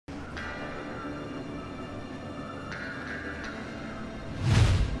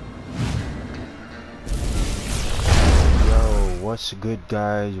What's good,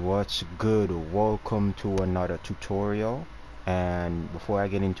 guys? What's good? Welcome to another tutorial. And before I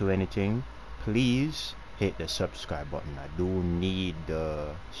get into anything, please hit the subscribe button. I do need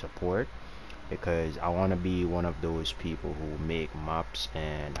the support because I want to be one of those people who make maps,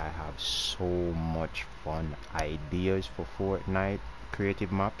 and I have so much fun ideas for Fortnite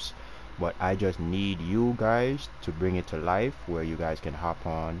creative maps, but I just need you guys to bring it to life where you guys can hop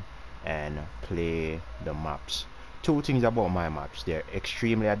on and play the maps. Two things about my maps: they're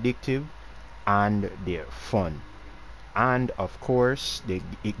extremely addictive and they're fun, and of course it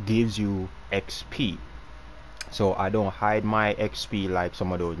gives you XP. So I don't hide my XP like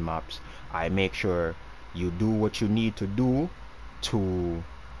some of those maps. I make sure you do what you need to do to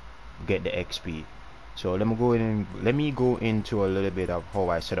get the XP. So let me go into a little bit of how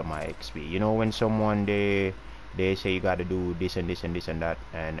I set up my XP. You know, when someone they say you got to do this and this and this and that,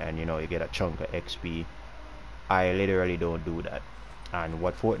 and you know, you get a chunk of XP. I literally don't do that. And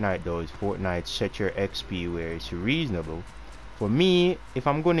what Fortnite does, Fortnite set your XP where it's reasonable. For me, if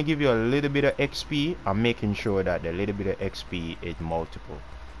I'm going to give you a little bit of XP, I'm making sure that the little bit of XP is multiple.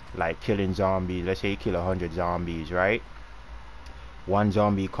 Like killing zombies. Let's say you kill 100 zombies, right? One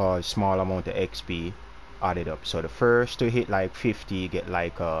zombie causes small amount of XP added up. So the first to hit like 50 get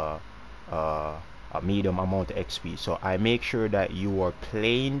like a medium amount of XP. So I make sure that you are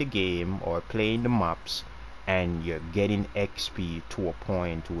playing the game or playing the maps and you're getting XP to a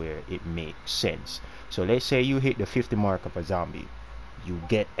point where it makes sense. So let's say you hit the 50 mark of a zombie, you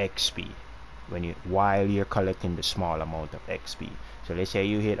get XP while you're collecting the small amount of XP. So let's say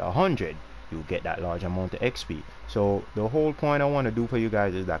you hit 100, you get that large amount of XP. So the whole point I want to do for you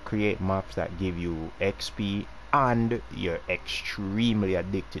guys is that create maps that give you XP and you're extremely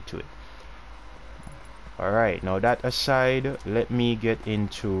addicted to it. Alright, now that aside, let me get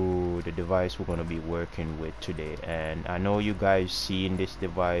into the device we're going to be working with today. And I know you guys seen this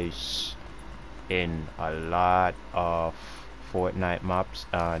device in a lot of Fortnite maps,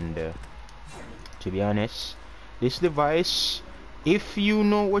 and to be honest, this device, if you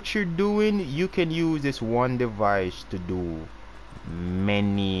know what you're doing, you can use this one device to do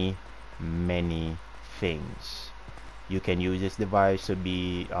many things. You can use this device to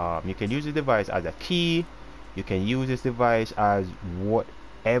be you can use this device as a key. You can use this device as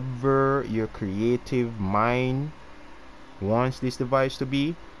whatever your creative mind wants this device to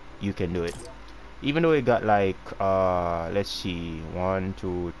be. You can do it, even though it got like let's see, 1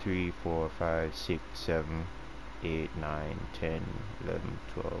 2 3 4 5 6 7 8 9 10 11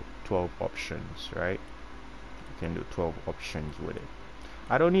 12 options, right? You can do 12 options with it.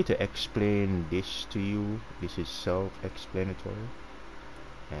 I don't need to explain this to you. This is self-explanatory,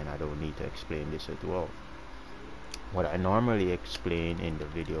 and I don't need to explain this as well. What I normally explain in the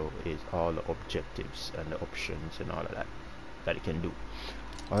video is all the objectives and the options and all of that it can do.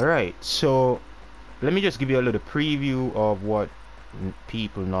 Alright, so let me just give you a little preview of what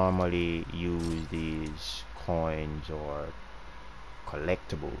people normally use these coins or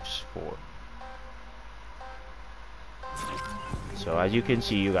collectibles for. So as you can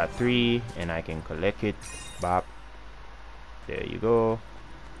see, you got 3 and I can collect it. Bop, there you go.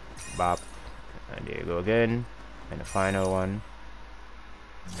 Bop, and there you go again. And the final one.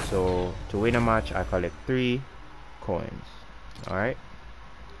 So to win a match, I collect 3 coins. Alright,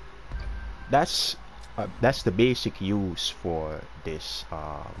 that's the basic use for this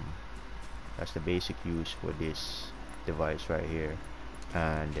that's the basic use for this device right here.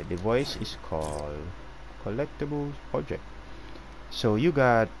 And the device is called collectibles object. So we're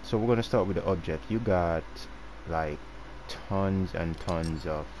gonna start with the object. You got like tons and tons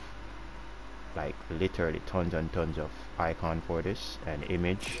of, like literally tons and tons of icon for this, and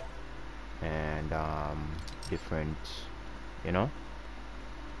image, and different, you know,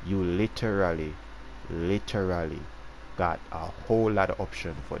 you literally got a whole lot of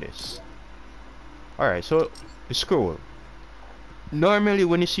option for this. Alright, so the scroll. Normally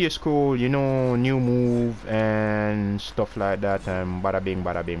when you see a scroll, you know, new move and stuff like that, and bada bing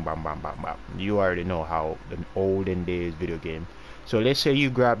bam bam bam bam. You already know how the olden days video game. So let's say you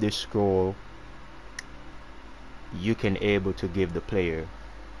grab this scroll, you can able to give the player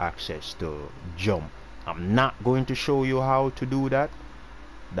access to jump. I'm not going to show you how to do that.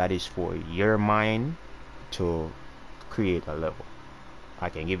 That is for your mind to create a level. I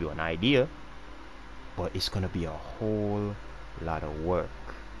can give you an idea, but it's gonna be a whole lot of work,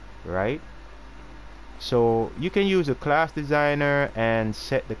 right? So you can use a class designer and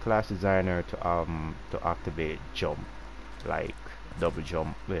set the class designer to activate jump, like double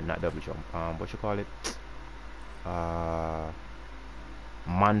jump. Well, not double jump, what you call it,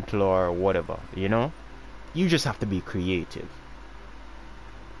 mantle or whatever, you know. You just have to be creative.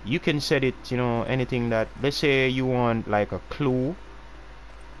 You can set it, you know, anything that, let's say you want like a clue,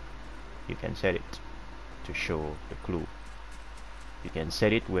 you can set it to show the clue. You can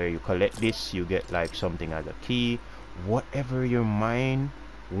set it where you collect this, you get like something as a key. Whatever your mind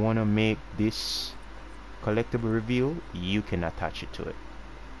wanna make this collectible reveal, you can attach it to it.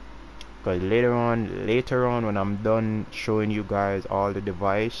 Because later on when I'm done showing you guys all the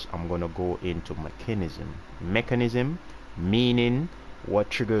device, I'm gonna go into mechanism meaning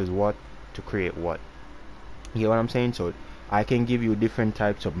what triggers what to create what. You know what I'm saying? So I can give you different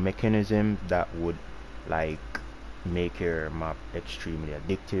types of mechanisms that would like make your map extremely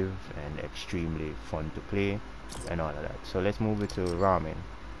addictive and extremely fun to play and all of that. So let's move it to ramen.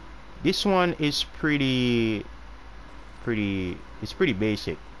 This one is pretty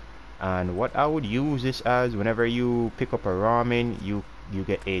basic, and what I would use this as, whenever you pick up a ramen, you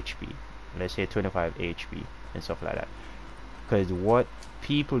get HP, let's say 25 HP and stuff like that. Because what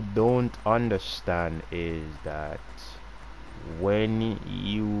people don't understand is that when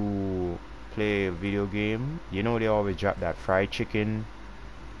you play a video game, you know, they always drop that fried chicken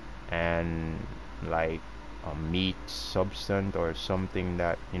and like a meat substance or something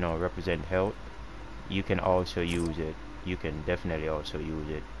that, you know, represent health. You can also use it. You can definitely also use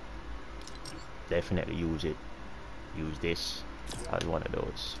it. Use this as one of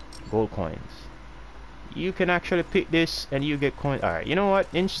those gold coins. You can actually pick this and you get coins. Alright, you know what,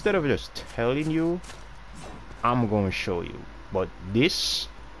 instead of just telling you, I'm going to show you. But this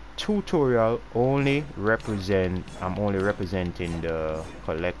tutorial only I'm only representing the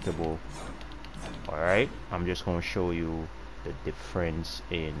collectible. Alright, I'm just going to show you the difference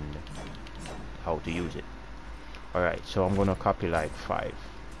in how to use it. Alright, so I'm going to copy like 5.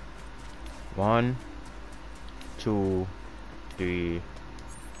 1, 2, 3.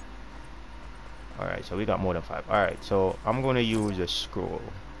 Alright, so we got more than 5. Alright, so I'm going to use a scroll.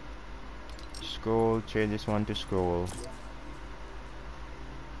 Change this one to scroll.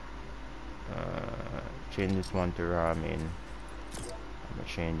 Change this one to ramen. I'm gonna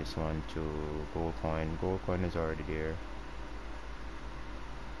change this one to gold coin. Gold coin is already there.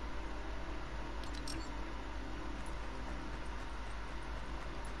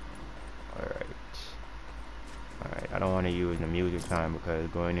 Alright, I don't want to use the music time because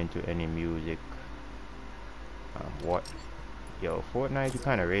going into any music, what, yo, Fortnite, you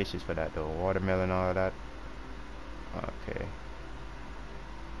kind of racist for that though. Watermelon, all of that. Okay.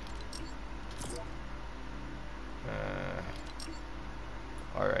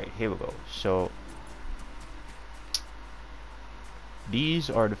 Alright, here we go. So these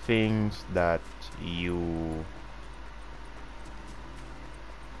are the things that you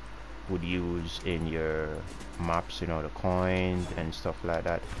would use in your maps, you know, the coins and stuff like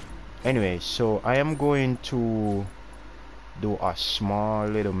that. Anyway, so I am going to do a small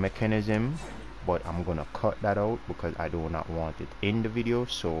little mechanism, but I'm gonna cut that out because I do not want it in the video,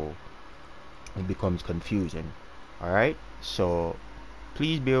 so it becomes confusing. Alright, so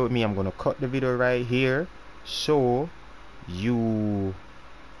please bear with me. I'm gonna cut the video right here so you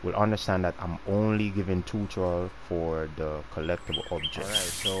will understand that I'm only giving tutorial for the collectible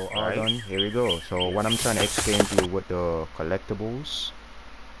objects. Alright, so all done. Here we go. So what I'm trying to explain to you with the collectibles,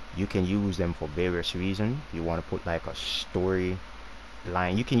 you can use them for various reasons. You want to put like a story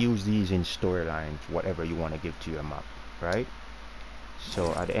line, you can use these in storylines, whatever you want to give to your map, right?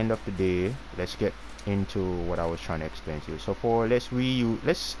 So at the end of the day, let's get into what I was trying to explain to you. So for let's use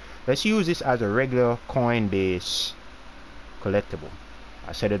this as a regular coin base collectible.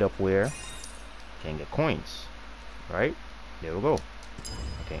 I set it up where you can get coins, right? There we go.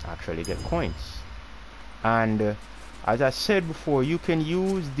 I can actually get coins. And as I said before, you can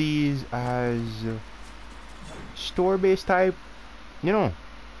use these as store-based type, you know,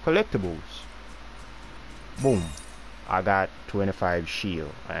 collectibles. Boom, I got 25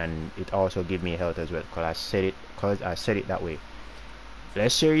 shield, and it also give me health as well because I set it that way.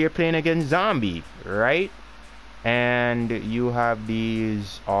 Let's say you're playing against zombie, right? And you have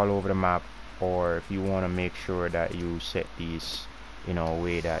these all over the map, or if you want to make sure that you set these in a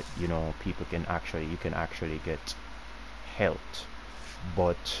way that, you know, people can actually, you can actually get health.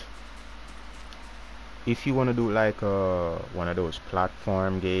 But if you want to do like one of those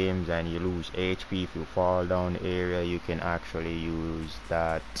platform games and you lose HP if you fall down the area, you can actually use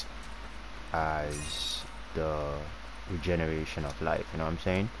that as the regeneration of life, you know what I'm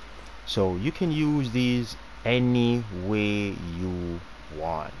saying? So you can use these any way you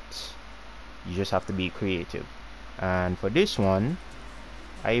want. You just have to be creative. And for this one,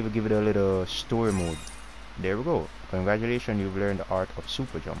 I even give it a little story mode. There we go. Congratulations, you've learned the art of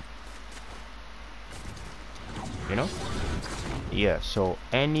super jump. You know, yeah, so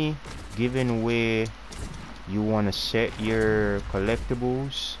any given way you want to set your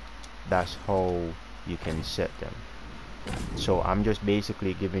collectibles, that's how you can set them. So I'm just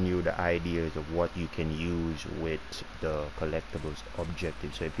basically giving you the ideas of what you can use with the collectibles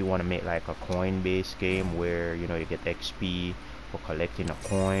objective. So if you want to make like a coin based game where you know you get XP for collecting a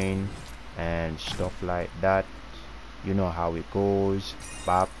coin and stuff like that, you know how it goes.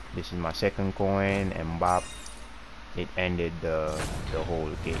 Bop, this is my second coin, and bop, it ended the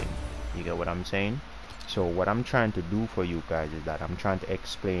whole game. You get what I'm saying? So what I'm trying to do for you guys is that I'm trying to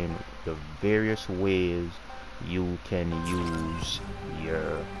explain the various ways you can use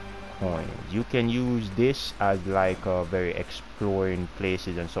your coins. You can use this as like a very exploring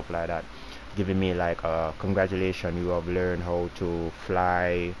places and stuff like that, giving me like congratulations, you have learned how to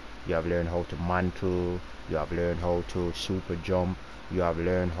fly, you have learned how to mantle, you have learned how to super jump, you have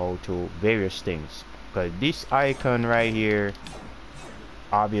learned how to various things. Because this icon right here,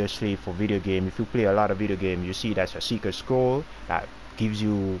 obviously for video game, if you play a lot of video games, you see that's a secret scroll that gives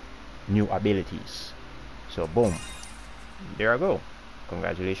you new abilities. So boom, there I go.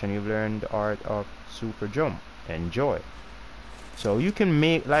 Congratulations, you've learned the art of super jump. Enjoy. So you can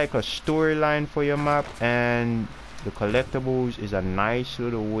make like a storyline for your map, and the collectibles is a nice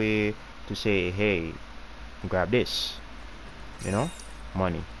little way to say, hey, grab this, you know,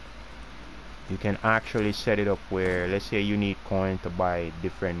 money. You can actually set it up where, let's say you need coins to buy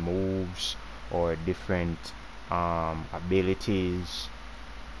different moves or different abilities,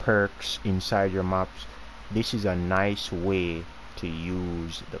 perks inside your maps. This is a nice way to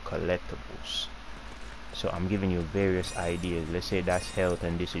use the collectibles. So I'm giving you various ideas. Let's say that's health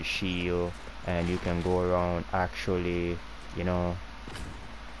and this is shield, and you can go around actually, you know,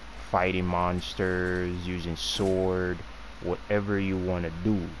 fighting monsters, using sword, whatever you want to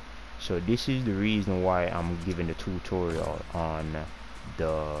do. So this is the reason why I'm giving the tutorial on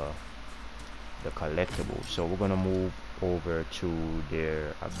the collectibles. So we're gonna move over to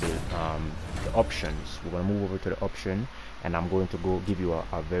the options. We're gonna move over to the option, and I'm going to go give you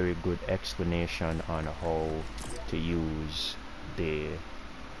a very good explanation on how to use the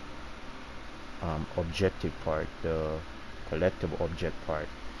objective part, the collectible object part.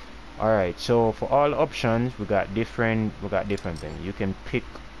 Alright, so for all options we got different things. You can pick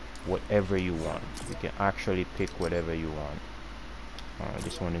whatever you want. You can actually pick whatever you want.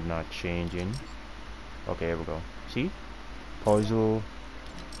 This one is not changing. Okay, here we go. See? Puzzle.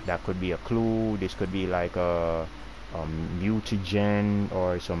 That could be a clue. This could be like a mutagen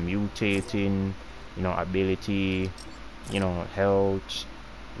or some mutating, you know, ability, you know, health,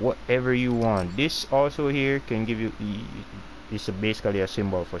 whatever you want. This also here can give you, it's basically a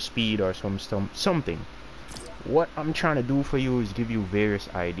symbol for speed or something. What I'm trying to do for you is give you various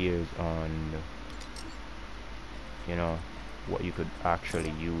ideas on, you know, what you could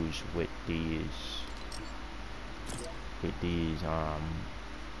actually use with these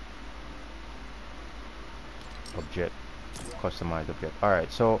object, customized object.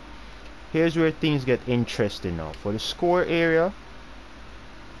 Alright, so here's where things get interesting now. For the score area,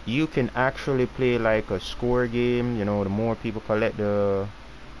 you can actually play like a score game. You know, the more people collect the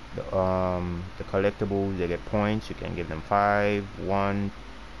collectibles, they get points. You can give them 5, 1,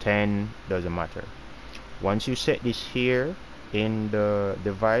 10, doesn't matter. Once you set this here in the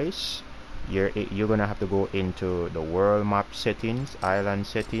device, you're gonna have to go into the world map settings, island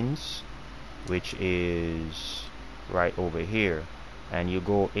settings, which is right over here, and you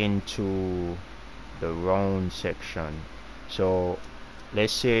go into the round section. So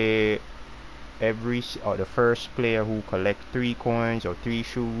let's say the first player who collect 3 coins or 3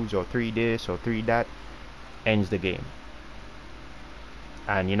 shoes or 3 this or 3 that ends the game,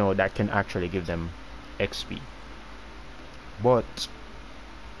 and you know that can actually give them XP. But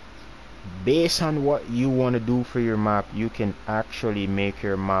based on what you want to do for your map, you can actually make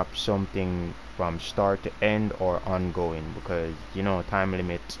your map something from start to end or ongoing, because you know, time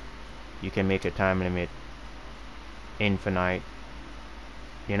limit, you can make a time limit infinite,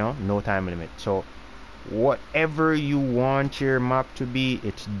 you know, no time limit. So whatever you want your map to be,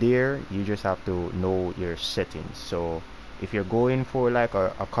 it's there. You just have to know your settings. So if you're going for like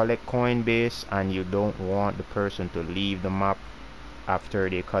a collect coin base and you don't want the person to leave the map after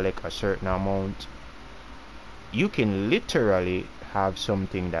they collect a certain amount, you can literally have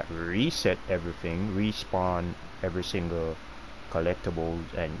something that reset everything, respawn every single collectibles,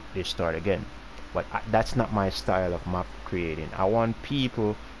 and they start again. But that's not my style of map creating. I want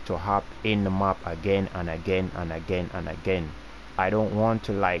people to hop in the map again and again and again and again. I don't want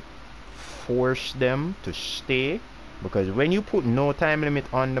to like force them to stay, because when you put no time limit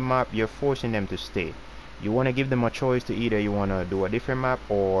on the map, you're forcing them to stay. You want to give them a choice to either you want to do a different map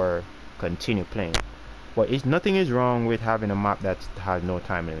or continue playing. But nothing is wrong with having a map that has no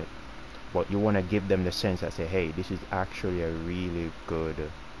time limit. But you want to give them the sense that say, hey, this is actually a really good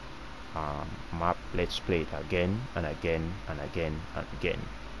map. Let's play it again and again and again and again.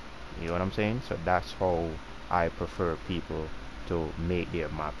 You know what I'm saying? So that's how I prefer people to make their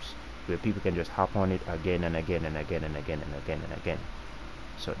maps, where people can just hop on it again and again and again and again and again and again.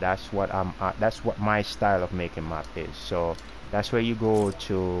 So that's what that's what my style of making map is. So that's where you go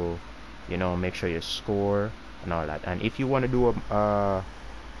to, you know, make sure you score and all that. And if you want to do a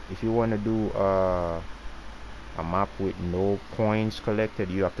map with no points collected,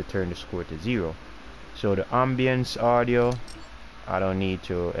 you have to turn the score to 0. So the ambience audio, I don't need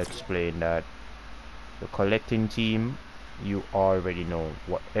to explain that. The collecting team, you already know.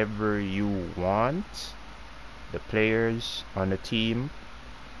 Whatever you want, the players on the team,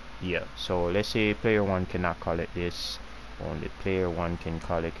 yeah. So let's say player 1 cannot collect this, only player 1 can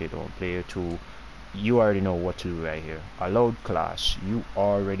collect it, or player 2, you already know what to do right here. Allowed class, you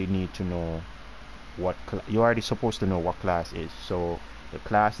already need to know what you're already supposed to know what class is. So the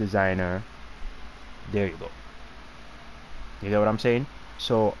class designer, there you go. You get what I'm saying?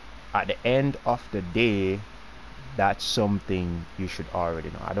 So at the end of the day, that's something you should already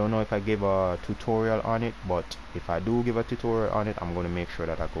know. I don't know if I give a tutorial on it, but if I do give a tutorial on it, I'm going to make sure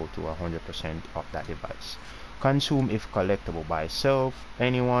that I go to 100% of that device. Consume if collectible by self,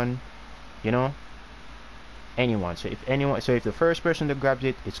 anyone, you know, anyone. So if the first person that grabs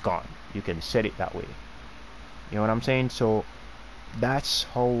it, it's gone. You can set it that way. You know what I'm saying? So that's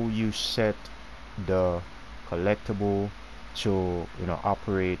how you set the collectible to, you know,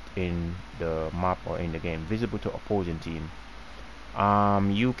 operate in the map or in the game. Visible to opposing team.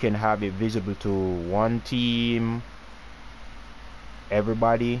 You can have it visible to one team,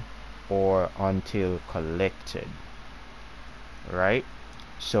 everybody, or until collected, right?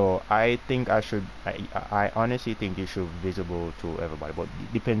 So I think I honestly think you should visible to everybody, but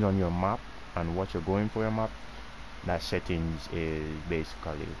it depends on your map and what you're going for your map. That settings is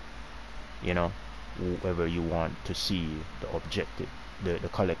basically, you know, whoever you want to see the objective, the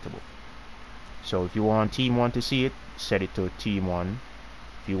collectible. So if you want team 1 to see it, set it to team 1.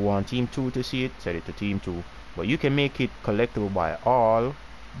 If you want team 2 to see it, set it to team 2. But you can make it collectible by all,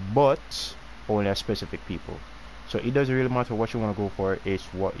 but only a specific people. So it doesn't really matter what you want to go for, it's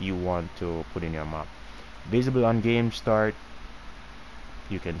what you want to put in your map. Visible on game start,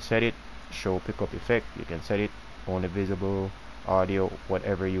 you can set it. Show pickup effect, you can set it. Only visible, audio,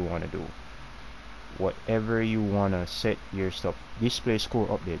 whatever you want to do. Whatever you want to set your stuff. Display score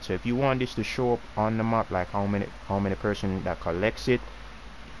update. So if you want this to show up on the map, like how many person that collects it,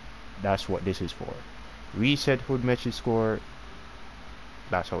 that's what this is for. Reset HUD message score,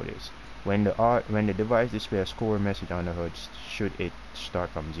 that's how it is. When the device displays a score message on the HUD, should it start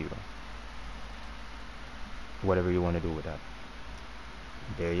from 0? Whatever you want to do with that.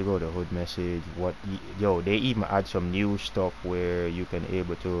 There you go, the HUD message. Yo, they even add some new stuff where you can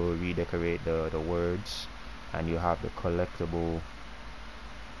able to redecorate the words, and you have the collectible,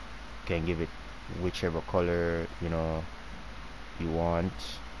 can give it whichever color, you know, you want,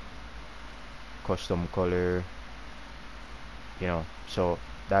 custom color, you know. So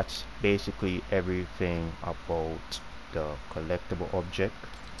that's basically everything about the collectible object.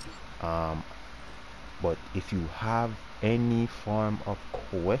 But if you have any form of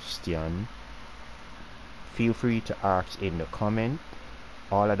question, feel free to ask in the comment,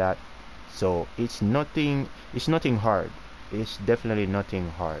 all of that. So it's nothing hard. It's definitely nothing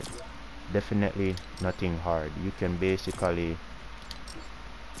hard. Definitely nothing hard. You can basically,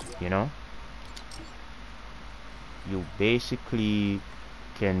 you know, you basically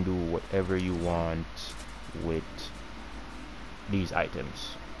can do whatever you want with these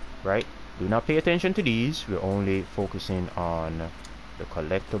items, right? Do not pay attention to these. We're only focusing on the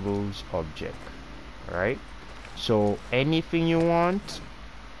collectibles object, right? So anything you want,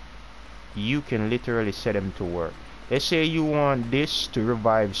 you can literally set them to work. Let's say you want this to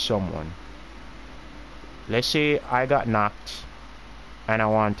revive someone. Let's say I got knocked and I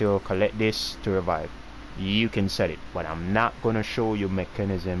want to collect this to revive. You can set it, but I'm not gonna show you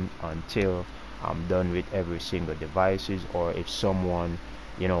mechanism until I'm done with every single devices, or if someone,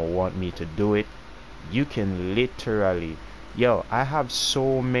 you know, want me to do it. You can literally, yo, I have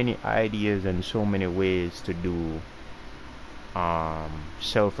so many ideas and so many ways to do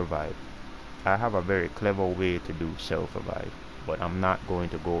self revive. I have a very clever way to do self revive, but I'm not going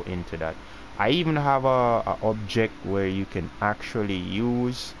to go into that. I even have a object where you can actually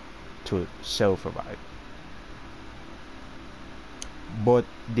use to self revive. but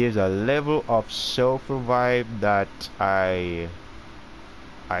there's a level of self-revive that I'm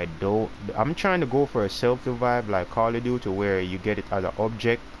trying to go for a self-revive like Call of Duty, where you get it as an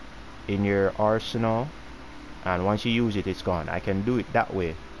object in your arsenal, and once you use it, it's gone. I can do it that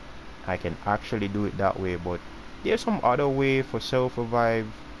way. I can actually do it that way, but there's some other way for self-revive,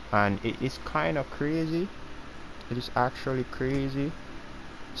 and it's kind of crazy. It is actually crazy.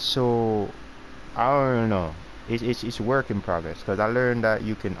 So I don't know. It's work in progress, because I learned that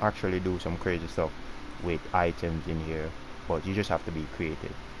you can actually do some crazy stuff with items in here, but you just have to be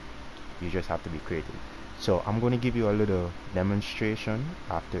creative. You just have to be creative. So I'm going to give you a little demonstration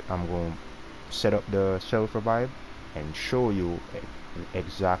after I'm going to set up the self revive and show you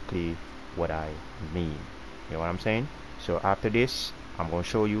exactly what I mean. You know what I'm saying? So after this, I'm going to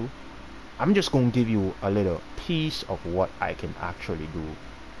show you. I'm just going to give you a little piece of what I can actually do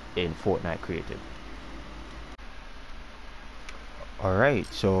in Fortnite Creative. Alright,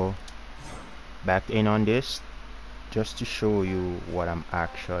 so back in on this just to show you what I'm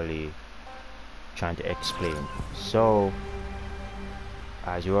actually trying to explain. So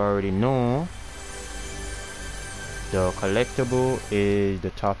as you already know, the collectible is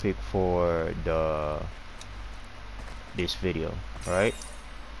the topic for this video, right?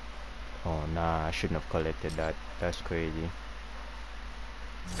 Oh nah, I shouldn't have collected that. That's crazy.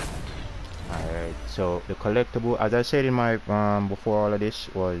 Alright, so the collectible, as I said in my before all of this,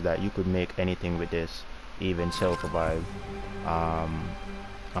 was that you could make anything with this, even self-revive.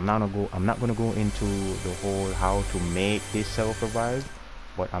 I'm not gonna go into the whole how to make this self-revive,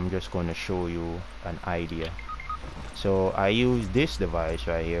 but I'm just gonna show you an idea. So I use this device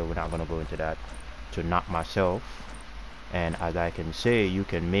right here, we're not gonna go into that, to knock myself, and as I can say, you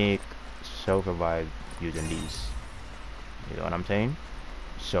can make self-revive using these. You know what I'm saying?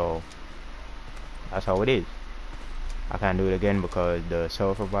 So that's how it is. I can't do it again because the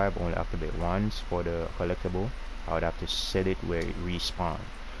self-revive only activate once for the collectible. I would have to set it where it respawns.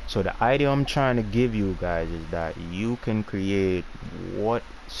 So the idea I'm trying to give you guys is that you can create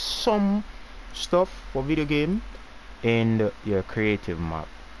some stuff for video game in your creative map,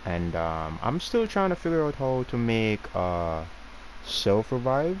 and I'm still trying to figure out how to make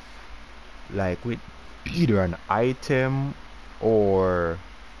self-revive, like with either an item or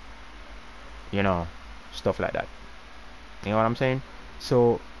you know, stuff like that. You know what I'm saying?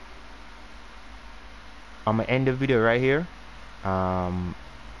 So I'm gonna end the video right here.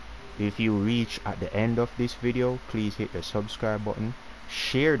 If you reach at the end of this video, please hit the subscribe button,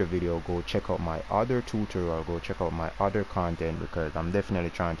 share the video, go check out my other tutorial, go check out my other content, because I'm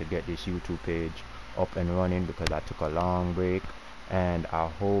definitely trying to get this YouTube page up and running because I took a long break, and I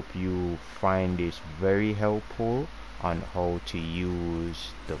hope you find this very helpful on how to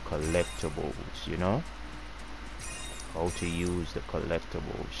use the collectibles, you know, how to use the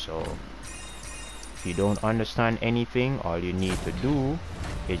collectibles. So if you don't understand anything, all you need to do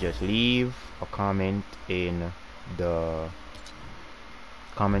is just leave a comment in the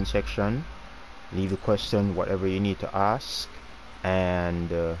comment section, leave a question, whatever you need to ask, and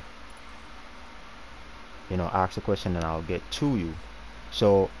you know, ask a question and I'll get to you.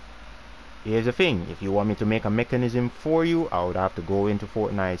 So here's the thing, if you want me to make a mechanism for you, I would have to go into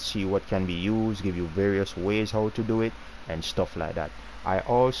Fortnite, see what can be used, give you various ways how to do it and stuff like that. I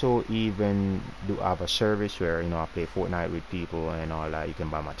also even do have a service where, you know, I play Fortnite with people and all that. You can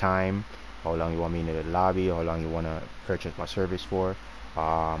buy my time, how long you want me in the lobby, how long you want to purchase my service for.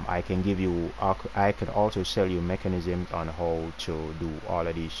 I can give you, I can also sell you mechanisms on how to do all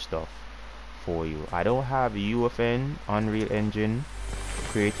of these stuff for you. I don't have UFN, Unreal Engine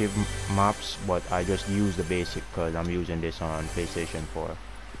creative maps, but I just use the basic because I'm using this on PlayStation 4.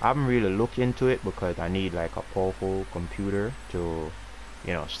 I haven't really looked into it because I need like a powerful computer to,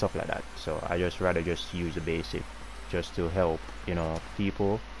 you know, stuff like that. So I just rather just use the basic just to help, you know,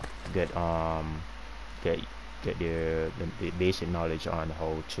 people get the basic knowledge on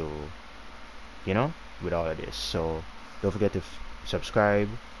how to, you know, with all of this. So don't forget to subscribe,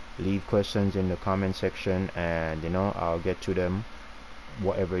 leave questions in the comment section, and you know, I'll get to them.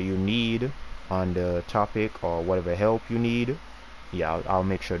 Whatever you need on the topic or whatever help you need, yeah, I'll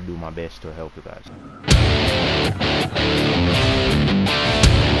make sure to do my best to help you guys.